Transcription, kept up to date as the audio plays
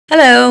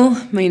Hello,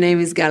 my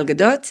name is Gal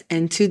Gadot,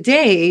 and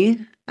today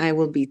I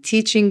will be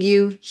teaching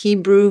you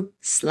Hebrew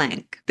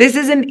slang. This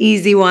is an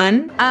easy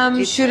one.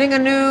 I'm shooting a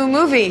new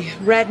movie,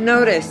 Red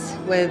Notice,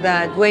 with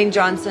Dwayne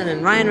Johnson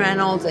and Ryan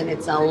Reynolds, and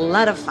it's a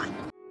lot of fun.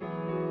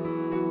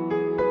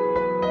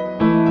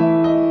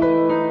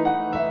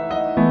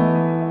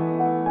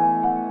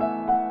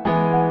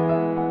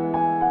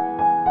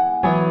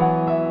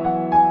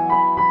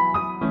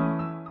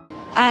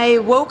 I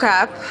woke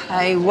up,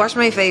 I washed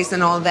my face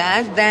and all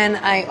that. Then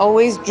I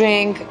always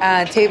drink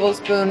a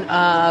tablespoon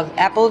of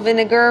apple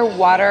vinegar,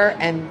 water,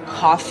 and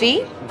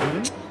coffee,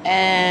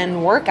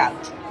 and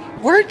workout.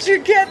 Where'd you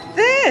get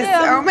this?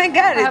 Yeah, oh my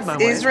God,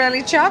 it's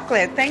Israeli way.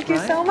 chocolate. Thank you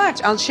so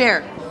much. I'll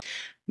share.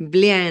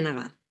 בלי עין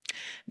הרע.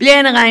 בלי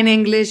עין הרע in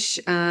English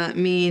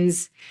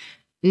means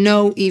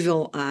no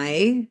evil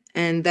eye,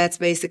 and that's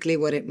basically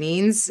what it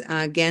means,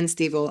 against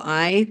evil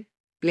eye,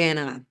 בלי עין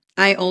הרע.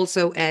 I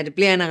also add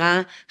בלי עין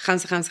הרע,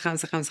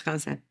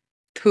 חמסה.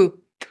 Poo.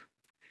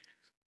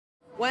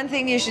 One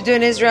thing you should do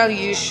in Israel,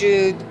 you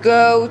should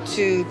go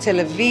to Tel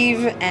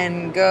Aviv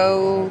and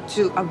go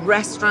to a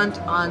restaurant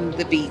on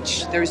the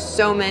beach. There's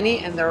so many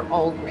and they're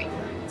all great.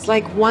 It's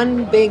like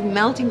one big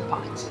melting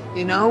pot,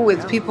 you know,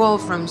 with people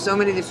from so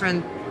many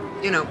different,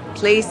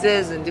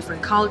 places and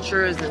different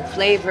cultures and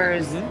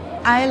flavors.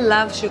 I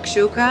love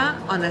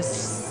shakshuka on a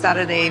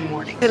Saturday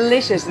morning.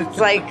 Delicious. It's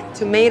like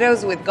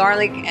tomatoes with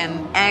garlic and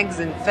eggs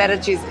and feta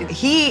cheese.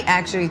 He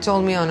actually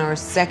told me on our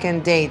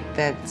second date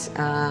that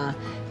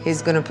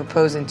he's going to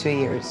propose in 2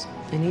 years.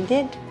 And he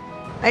did.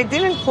 I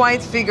didn't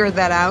quite figure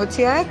that out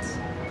yet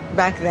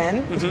back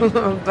then,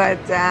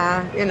 but,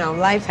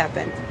 life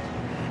happened.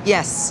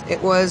 Yes,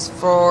 it was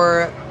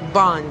for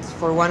Bond,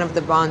 for one of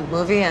the Bond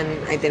movie, and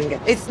I didn't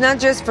get it. It's not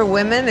just for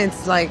women,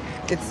 it's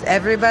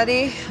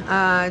everybody.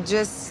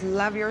 Just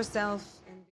love yourself.